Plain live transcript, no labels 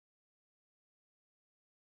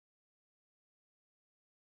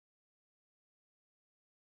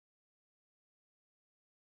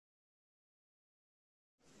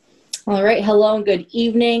All right, hello and good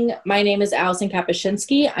evening. My name is Allison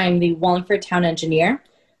Kapuscinski. I'm the Wallingford Town Engineer.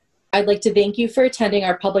 I'd like to thank you for attending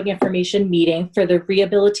our public information meeting for the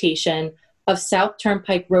rehabilitation of South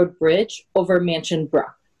Turnpike Road Bridge over Mansion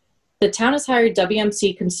Brook. The town has hired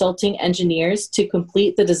WMC Consulting Engineers to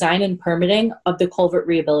complete the design and permitting of the culvert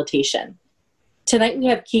rehabilitation. Tonight we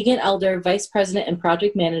have Keegan Elder, Vice President and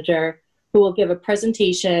Project Manager, who will give a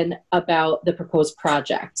presentation about the proposed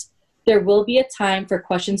project. There will be a time for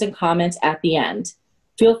questions and comments at the end.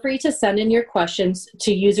 Feel free to send in your questions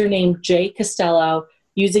to username jcostello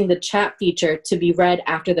using the chat feature to be read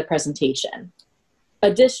after the presentation.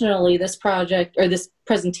 Additionally, this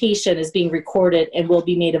presentation is being recorded and will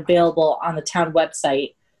be made available on the town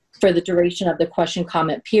website for the duration of the question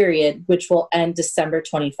comment period, which will end December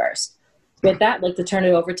 21st. With that, I'd like to turn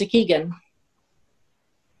it over to Keegan.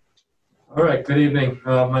 All right, good evening.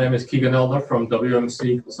 My name is Keegan Elder from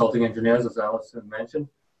WMC Consulting Engineers, as Allison mentioned.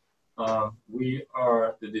 We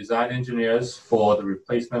are the design engineers for the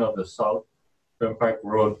replacement of the South Turnpike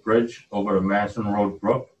Road Bridge over the Mansion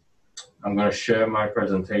Brook. I'm going to share my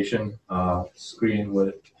presentation screen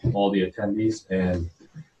with all the attendees and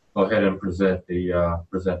go ahead and present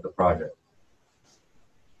the project.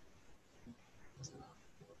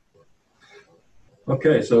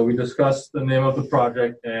 Okay, so we discussed the name of the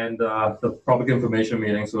project and the public information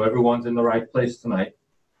meeting, so everyone's in the right place tonight.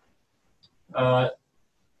 As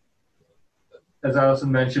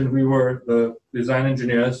Allison mentioned, we were the design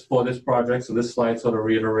engineers for this project, so this slide sort of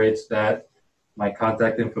reiterates that. My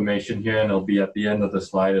contact information here, and it'll be at the end of the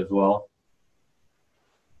slide as well.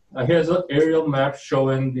 Here's an aerial map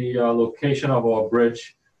showing the location of our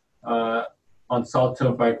bridge on South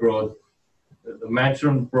Turnpike Road. The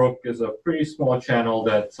Mansion Brook is a pretty small channel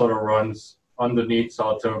that sort of runs underneath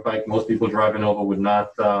South Turnpike. Most people driving over would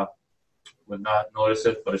not notice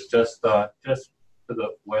it, but it's just to the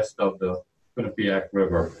west of the Quinnipiac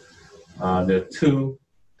River. There are two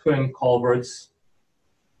twin culverts.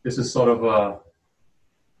 This is sort of a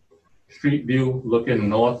street view looking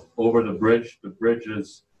north over the bridge. The bridge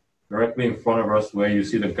is directly in front of us where you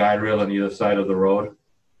see the guide rail on either side of the road.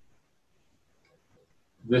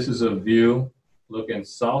 This is a view looking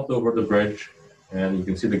south over the bridge, and you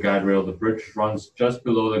can see the guide rail. The bridge runs just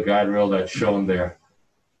below the guide rail that's shown there.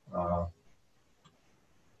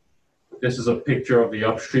 This is a picture of the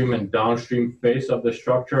upstream and downstream face of the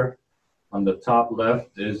structure. On the top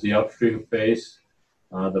left is the upstream face.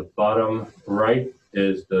 The bottom right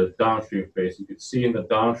is the downstream face. You can see in the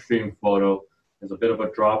downstream photo, there's a bit of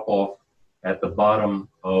a drop off at the bottom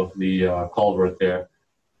of the culvert there,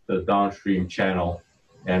 the downstream channel,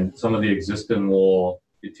 and some of the existing wall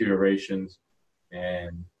deteriorations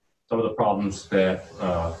and some of the problems that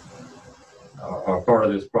are part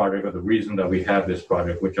of this project, or the reason that we have this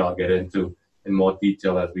project, which I'll get into in more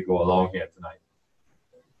detail as we go along here tonight.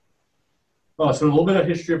 So a little bit of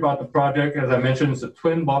history about the project. As I mentioned, it's a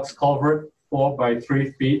twin box culvert, 4 by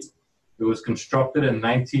 3 feet. It was constructed in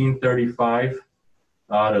 1935.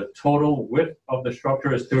 The total width of the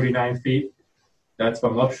structure is 39 feet. That's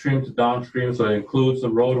from upstream to downstream, so it includes the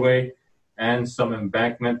roadway and some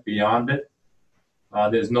embankment beyond it.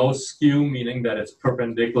 There's no skew, meaning that it's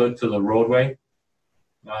perpendicular to the roadway.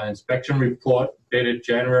 Inspection report dated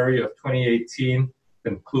January of 2018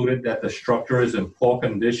 concluded that the structure is in poor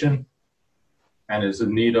condition and is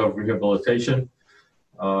in need of rehabilitation.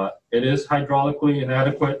 It is hydraulically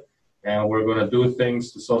inadequate, and we're going to do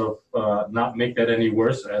things to sort of not make that any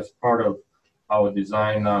worse as part of our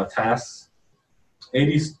design tasks.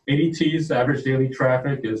 ADT's average daily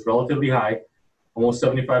traffic is relatively high, almost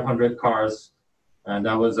 7,500 cars, and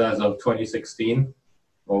that was as of 2016.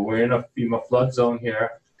 Well, we're in a FEMA flood zone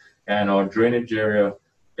here, and our drainage area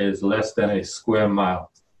is less than a square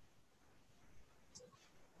mile.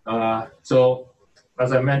 So,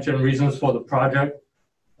 as I mentioned, reasons for the project.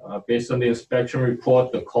 Based on the inspection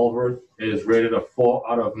report, the culvert is rated a 4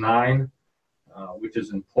 out of 9, which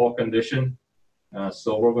is in poor condition.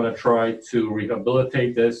 So we're going to try to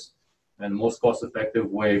rehabilitate this in the most cost-effective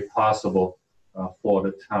way possible for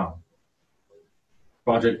the town.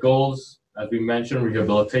 Project goals, as we mentioned,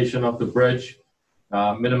 rehabilitation of the bridge,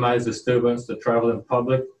 minimize disturbance to traveling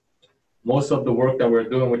public. Most of the work that we're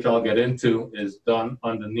doing, which I'll get into, is done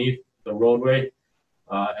underneath the roadway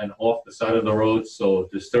and off the side of the road, so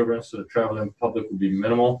disturbance to the traveling public will be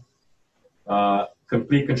minimal.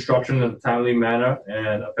 Complete construction in a timely manner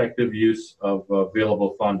and effective use of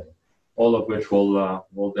available funding, all of which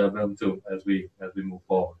we'll delve into as we move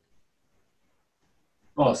forward.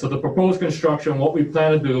 So the proposed construction, what we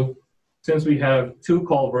plan to do, since we have 2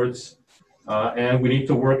 culverts and we need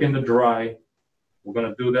to work in the dry, we're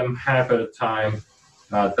going to do them half at a time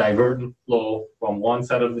diverting flow from one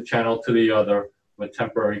side of the channel to the other with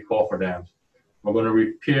temporary cofferdams. We're going to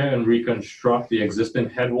repair and reconstruct the existing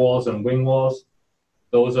head walls and wing walls.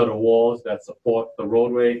 Those are the walls that support the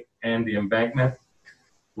roadway and the embankment.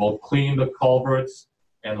 We'll clean the culverts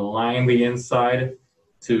and line the inside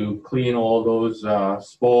to clean all those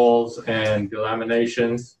spalls and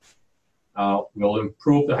delaminations. We'll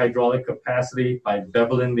improve the hydraulic capacity by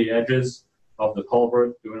beveling the edges of the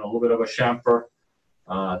culvert, doing a little bit of a chamfer.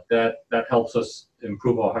 That helps us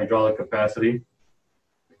improve our hydraulic capacity.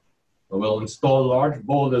 We'll install large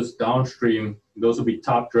boulders downstream. Those will be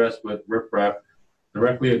top dressed with riprap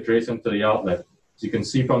directly adjacent to the outlet. As you can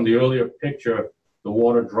see from the earlier picture, the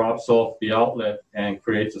water drops off the outlet and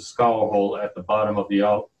creates a scour hole at the bottom of the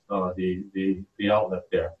outlet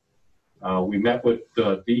there. We met with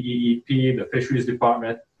the DEEP, the Fisheries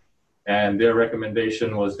Department, and their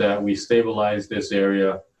recommendation was that we stabilize this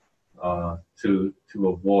area to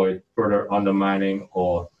avoid further undermining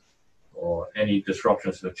or any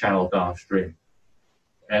disruptions to the channel downstream.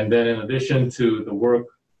 And then in addition to the work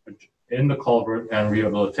in the culvert and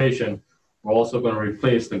rehabilitation, we're also going to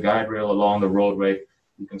replace the guide rail along the roadway.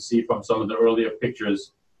 You can see from some of the earlier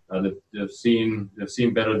pictures that they've seen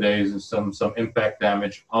better days and some impact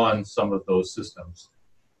damage on some of those systems.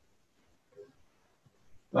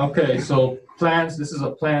 Okay, so plans. This is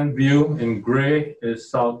a plan view. In gray is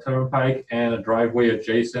South Turnpike and a driveway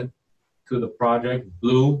adjacent to the project.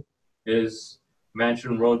 Blue is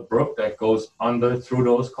Mansion Brook that goes through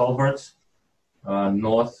those culverts.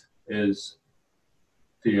 North is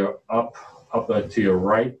to your to your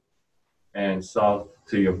right, and south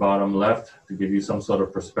to your bottom left, to give you some sort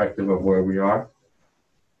of perspective of where we are.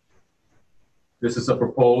 This is a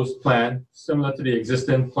proposed plan similar to the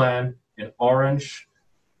existing plan. In orange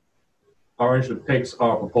depicts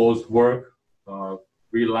our proposed work,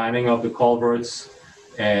 relining of the culverts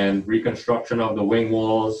and reconstruction of the wing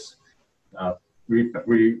walls,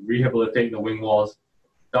 rehabilitating the wing walls.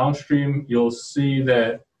 Downstream, you'll see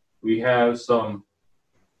that we have some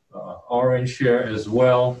orange here as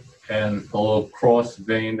well, and a little cross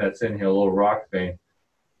vein that's in here, a little rock vein.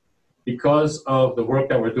 Because of the work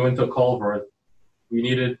that we're doing to culvert, we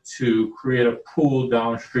needed to create a pool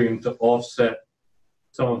downstream to offset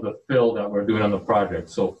some of the fill that we're doing on the project.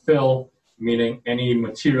 So fill, meaning any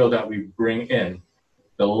material that we bring in.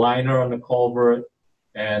 The liner on the culvert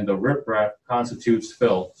and the riprap constitutes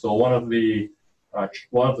fill. So one of the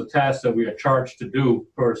tasks that we are charged to do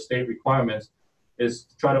per state requirements is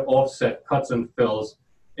to try to offset cuts and fills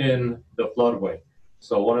in the floodway.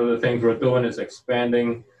 So one of the things we're doing is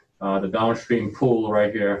expanding the downstream pool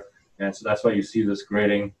right here. And so that's why you see this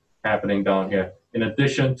grading happening down here. In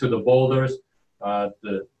addition to the boulders,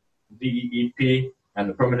 the DEEP and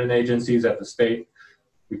the permanent agencies at the state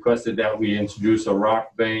requested that we introduce a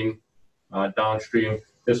rock vein downstream.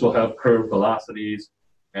 This will help curb velocities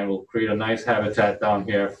and will create a nice habitat down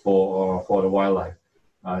here for the wildlife.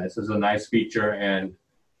 This is a nice feature, and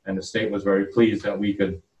the state was very pleased that we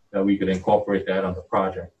could incorporate that on the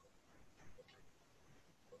project.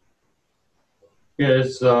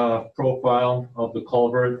 Here's a profile of the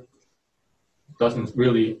culvert. Doesn't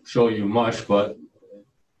really show you much, but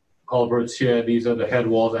culverts here, these are the head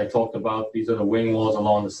walls I talked about. These are the wing walls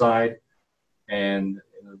along the side. And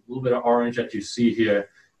a little bit of orange that you see here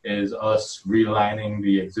is us relining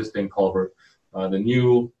the existing culvert. The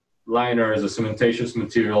new liner is a cementatious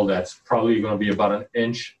material that's probably going to be about 1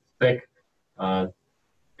 inch thick,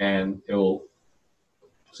 and it will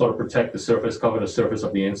sort of protect the surface, cover the surface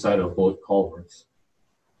of the inside of both culverts.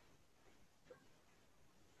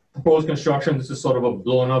 Proposed construction, this is sort of a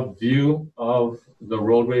blown up view of the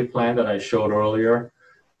roadway plan that I showed earlier.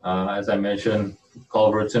 As I mentioned,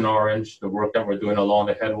 culverts in orange, the work that we're doing along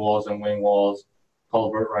the head walls and wing walls,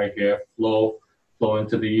 culvert right here, flow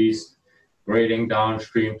into the east, grading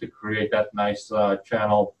downstream to create that nice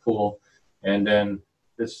channel pool. And then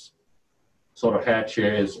this sort of hatch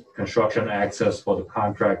here is construction access for the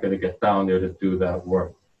contractor to get down there to do that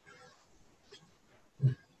work.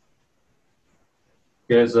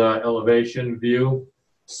 Here's an elevation view,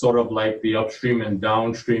 sort of like the upstream and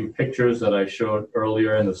downstream pictures that I showed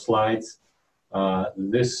earlier in the slides.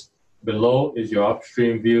 This below is your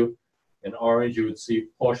upstream view. In orange, you would see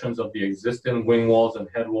portions of the existing wing walls and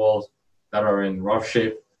head walls that are in rough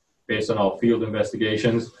shape based on our field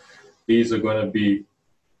investigations. These are going to be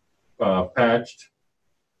patched.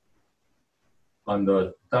 On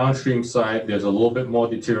the downstream side, there's a little bit more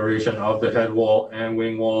deterioration of the head wall and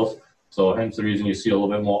wing walls. So hence the reason you see a little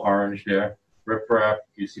bit more orange there. Riprap,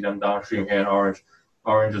 you see them downstream here in orange.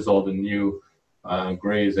 Orange is all the new,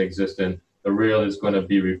 gray is existing. the rail is going to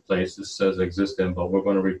be replaced. This says existing, but we're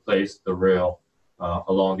going to replace the rail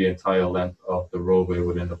along the entire length of the roadway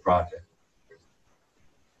within the project.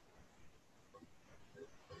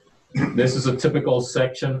 This is a typical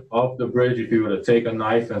section of the bridge. If you were to take a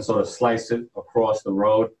knife and sort of slice it across the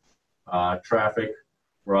road, traffic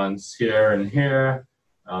runs here and here,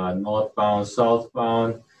 northbound,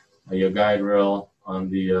 southbound, your guide rail on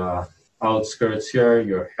the outskirts here,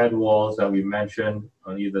 your head walls that we mentioned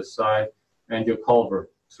on either side, and your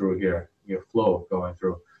culvert through here, your flow going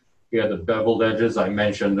through. Here, the beveled edges I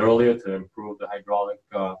mentioned earlier to improve the hydraulic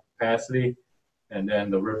capacity, and then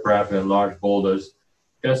the riprap and large boulders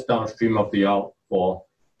just downstream of the outfall.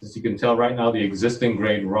 As you can tell right now, the existing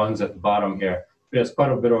grade runs at the bottom here. There's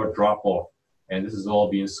quite a bit of a drop off, and this is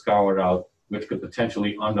all being scoured out, which could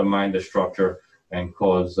potentially undermine the structure and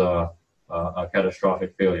cause a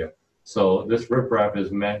catastrophic failure. So this riprap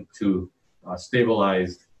is meant to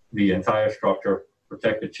stabilize the entire structure,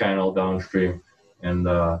 protect the channel downstream, and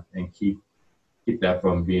keep that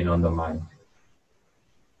from being undermined.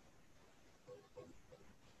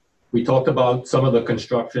 We talked about some of the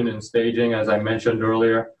construction and staging. As I mentioned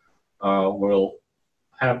earlier, we'll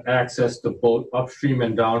have access to both upstream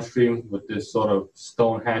and downstream with this sort of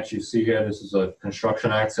stone hatch you see here. This is a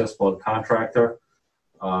construction access for the contractor.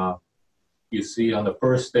 You see on the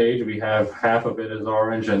first stage, we have half of it is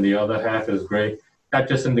orange and the other half is gray. That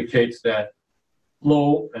just indicates that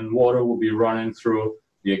flow and water will be running through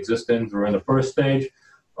the existing during the first stage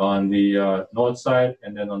on the north side,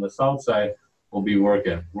 and then on the south side, we'll be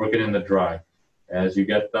working in the dry. As you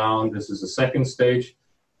get down, this is the second stage.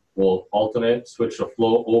 We'll alternate, switch the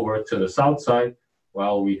flow over to the south side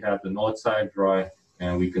while we have the north side dry,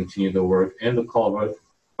 and we continue to work in the culvert,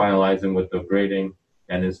 finalizing with the grading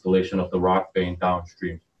and installation of the rock vein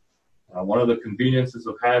downstream. One of the conveniences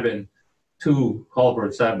of having two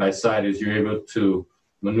culverts side by side is you're able to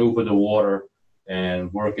maneuver the water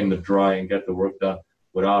and work in the dry and get the work done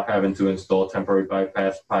without having to install temporary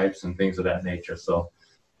bypass pipes and things of that nature. So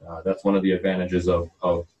that's one of the advantages of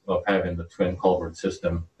having the twin culvert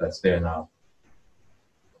system that's there now.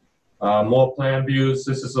 More plan views.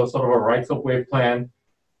 This is a sort of a rights-of-way plan.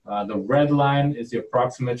 The red line is the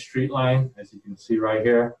approximate street line, as you can see right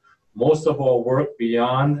here. Most of our work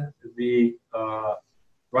beyond the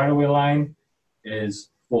right-of-way line is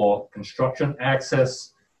for construction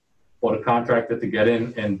access for the contractor to get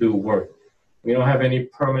in and do work. We don't have any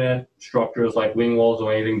permanent structures like wing walls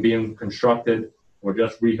or anything being constructed. We're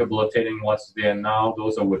just rehabilitating what's there now.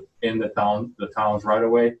 Those are within the town's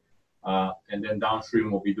right-of-way. And then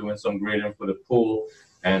downstream, we'll be doing some grading for the pool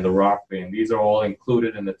and the rock vein. These are all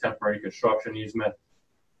included in the temporary construction easement.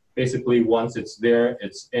 Basically, once it's there,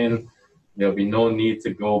 it's in. There'll be no need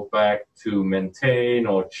to go back to maintain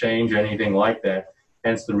or change anything like that.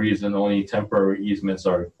 Hence the reason only temporary easements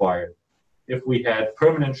are required. If we had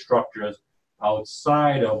permanent structures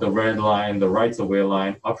outside of the red line, the rights-of-way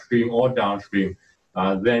line, upstream or downstream,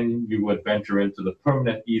 then you would venture into the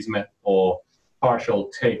permanent easement or partial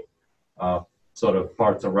take sort of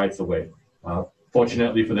parts of rights-of-way.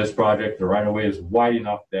 Fortunately for this project, the right-of-way is wide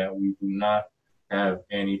enough that we do not have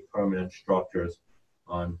any permanent structures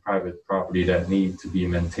on private property that need to be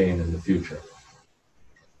maintained in the future.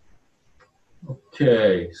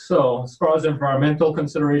 Okay, so as far as environmental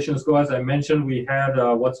considerations go, as I mentioned, we had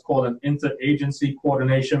what's called an interagency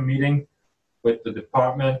coordination meeting with the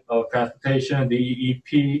Department of Transportation,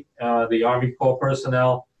 DEEP, the Army Corps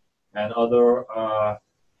personnel, and other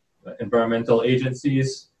environmental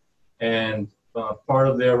agencies. And part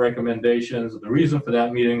of their recommendations, the reason for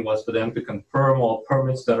that meeting was for them to confirm all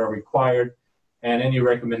permits that are required and any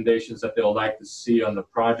recommendations that they'll like to see on the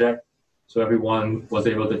project. So everyone was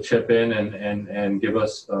able to chip in and give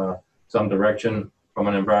us some direction from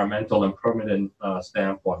an environmental and permitting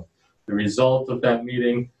standpoint. The result of that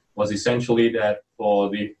meeting was essentially that for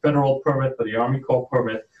the federal permit, for the Army Corps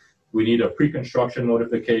permit, we need a pre-construction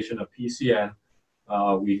notification, a PCN.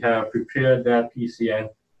 We have prepared that PCN,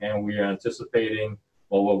 and we are anticipating,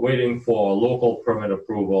 or we're waiting for a local permit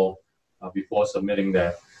approval before submitting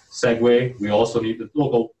that. Segue, we also need the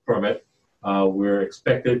local permit. We're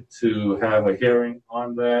expected to have a hearing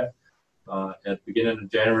on that at the beginning of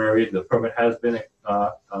January. The permit has been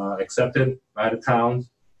accepted by the towns,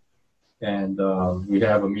 and we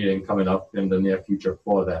have a meeting coming up in the near future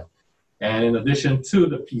for that. And in addition to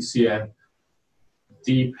the PCN,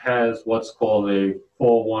 DEEP has what's called a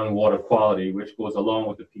 4-1 water quality, which goes along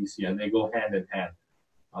with the PCN. They go hand in hand.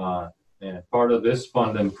 And part of this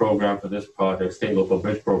funding program for this project, State Local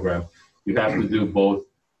Bridge Program, you have to do both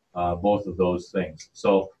of those things.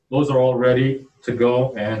 So those are all ready to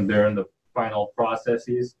go, and they're in the final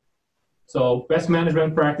processes. So best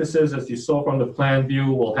management practices, as you saw from the plan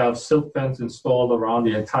view, we'll have silt fence installed around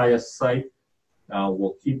the entire site.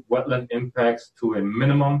 We'll keep wetland impacts to a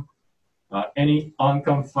minimum. Any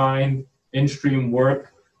unconfined in-stream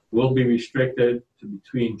work will be restricted to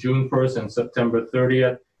between June 1st and September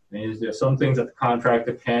 30th. And there some things that the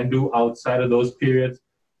contractor can do outside of those periods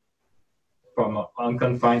from an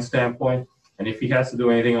unconfined standpoint. And if he has to do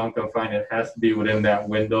anything unconfined, it has to be within that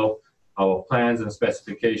window. Our plans and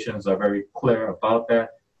specifications are very clear about that.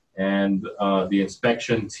 And the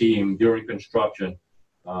inspection team during construction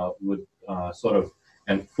would sort of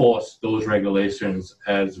enforce those regulations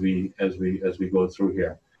as we go through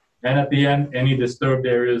here. And at the end, any disturbed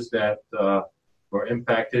areas that were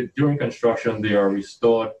impacted during construction, they are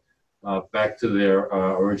restored back to their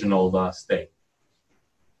original state.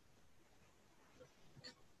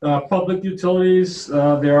 Public utilities,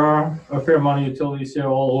 there are a fair amount of utilities here,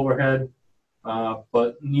 all overhead,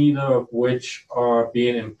 but neither of which are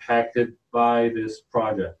being impacted by this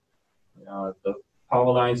project. The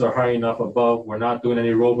power lines are high enough above. We're not doing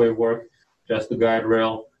any roadway work, just the guide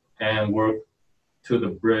rail and work to the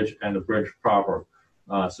bridge and the bridge proper.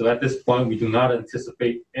 So at this point, we do not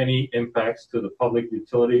anticipate any impacts to the public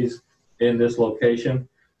utilities in this location.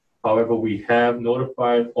 However, we have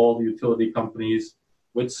notified all the utility companies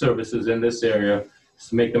with services in this area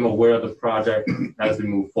to make them aware of the project as we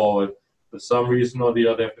move forward. For some reason or the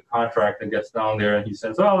other, if the contractor gets down there and he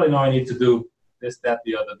says, oh, I know I need to do this, that,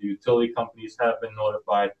 the other, the utility companies have been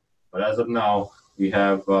notified. But as of now, we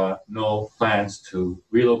have no plans to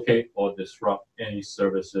relocate or disrupt any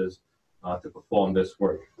services to perform this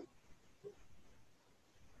work.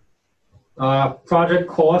 Project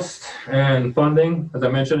cost and funding. As I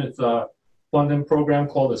mentioned, it's a funding program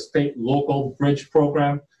called the State Local Bridge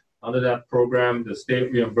Program. Under that program, the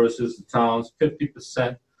state reimburses the towns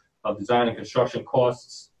 50% of design and construction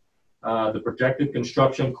costs. The projected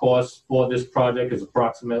construction cost for this project is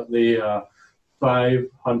approximately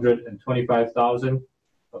 $525,000.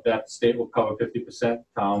 Of that, the state will cover 50%,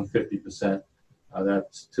 town 50%.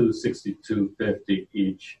 That's $262.50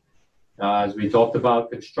 each. As we talked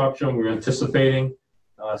about construction, we're anticipating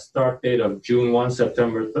a start date of June 1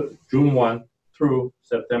 through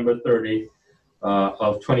September 30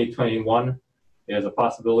 of 2021. There's a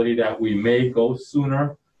possibility that we may go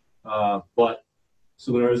sooner, but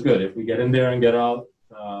sooner is good. If we get in there and get out,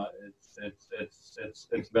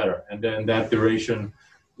 it's better. And then that duration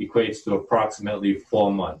equates to approximately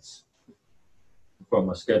 4 months from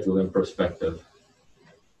a scheduling perspective.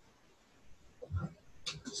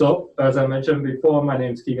 So, as I mentioned before, my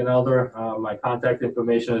name is Keegan Elder. My contact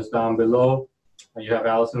information is down below. You have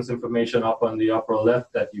Allison's information up on the upper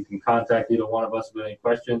left that you can contact either one of us with any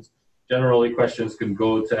questions. Generally, questions can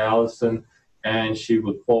go to Allison, and she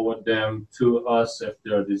would forward them to us if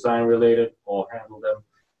they're design related or handle them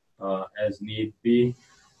as need be.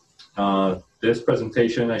 This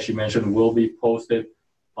presentation, as she mentioned, will be posted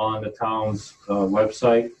on the town's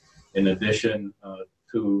website in addition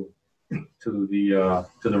to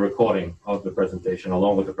the recording of the presentation,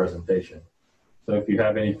 along with the presentation. So if you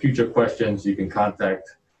have any future questions, you can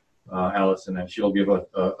contact Allison, and she'll give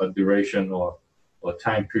a duration or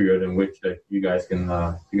time period in which that you guys can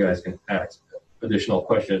ask additional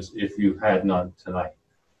questions if you had none tonight.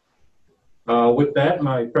 With that,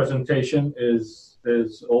 my presentation is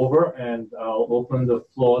over, and I'll open the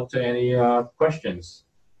floor to any questions.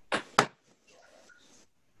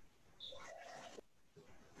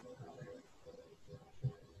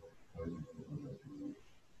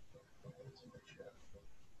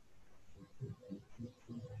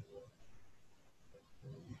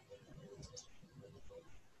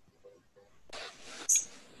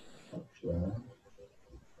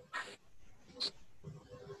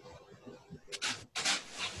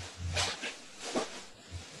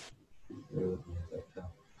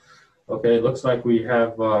 Okay, it looks like we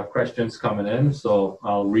have questions coming in, so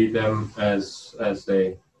I'll read them as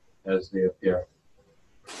they appear.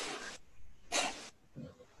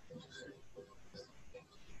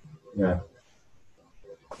 Yeah.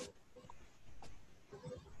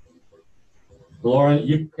 Lauren,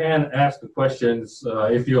 you can ask the questions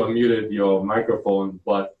if you unmuted your microphone,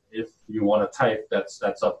 but if you want to type,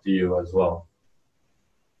 that's up to you as well.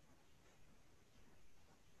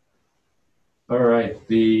 All right,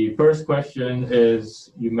 the first question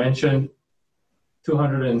is, you mentioned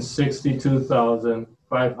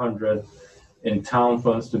 $262,500 in town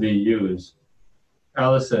funds to be used.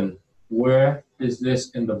 Allison, where is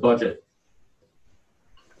this in the budget?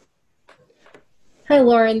 Hi,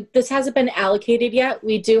 Lauren. This hasn't been allocated yet.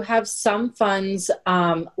 We do have some funds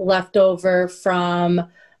left over from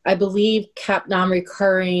I believe, cap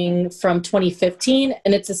non-recurring from 2015,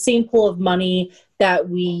 and it's the same pool of money that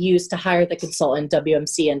we used to hire the consultant,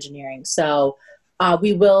 WMC Engineering. So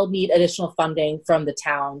we will need additional funding from the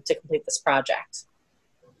town to complete this project.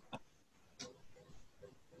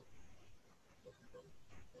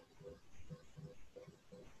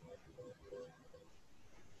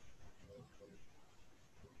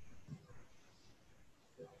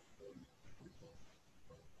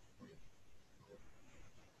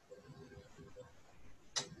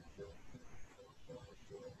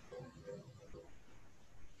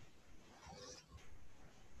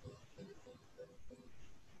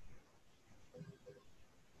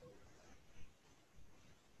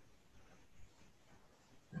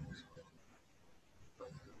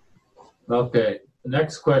 Okay, the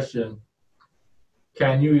next question.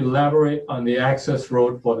 Can you elaborate on the access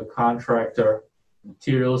road for the contractor,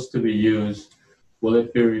 materials to be used? Will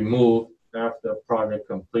it be removed after project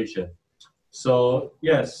completion? So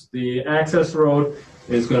yes, the access road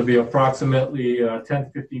is going to be approximately 10 to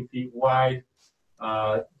 15 feet wide.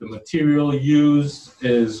 The material used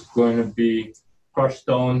is going to be crushed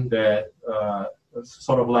stone that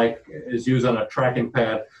sort of like is used on a tracking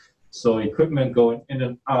pad. So equipment going in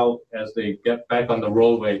and out as they get back on the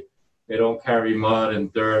roadway, they don't carry mud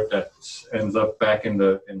and dirt that ends up back in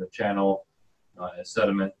the channel as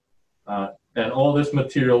sediment. And all this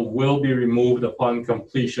material will be removed upon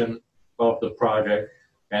completion of the project,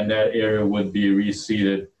 and that area would be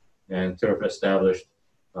reseeded and turf established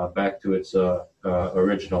back to its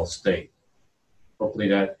original state. Hopefully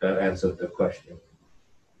that answered the question.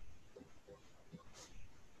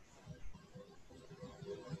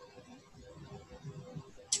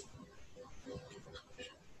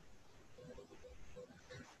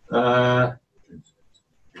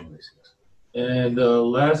 And the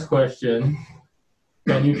last question,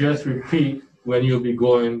 can you just repeat when you'll be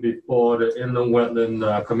going before the Inland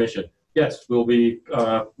Wetland Commission? Yes, we're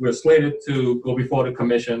slated to go before the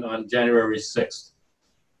commission on January 6th.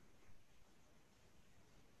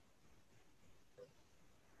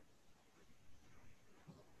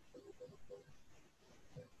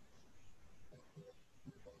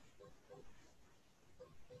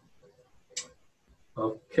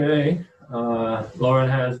 Okay, Lauren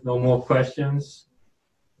has no more questions.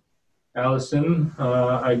 Allison,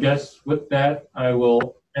 I guess with that, I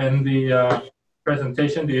will end the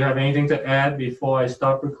presentation. Do you have anything to add before I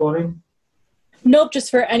stop recording? Nope, just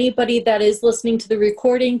for anybody that is listening to the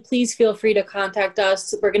recording, please feel free to contact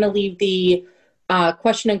us. We're going to leave the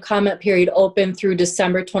question and comment period open through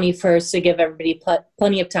December 21st to give everybody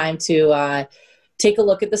plenty of time to take a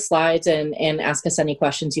look at the slides and ask us any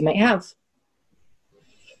questions you might have.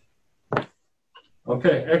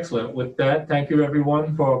 Okay, excellent. With that, thank you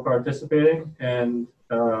everyone for participating, and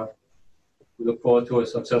we look forward to a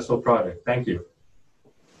successful project. Thank you.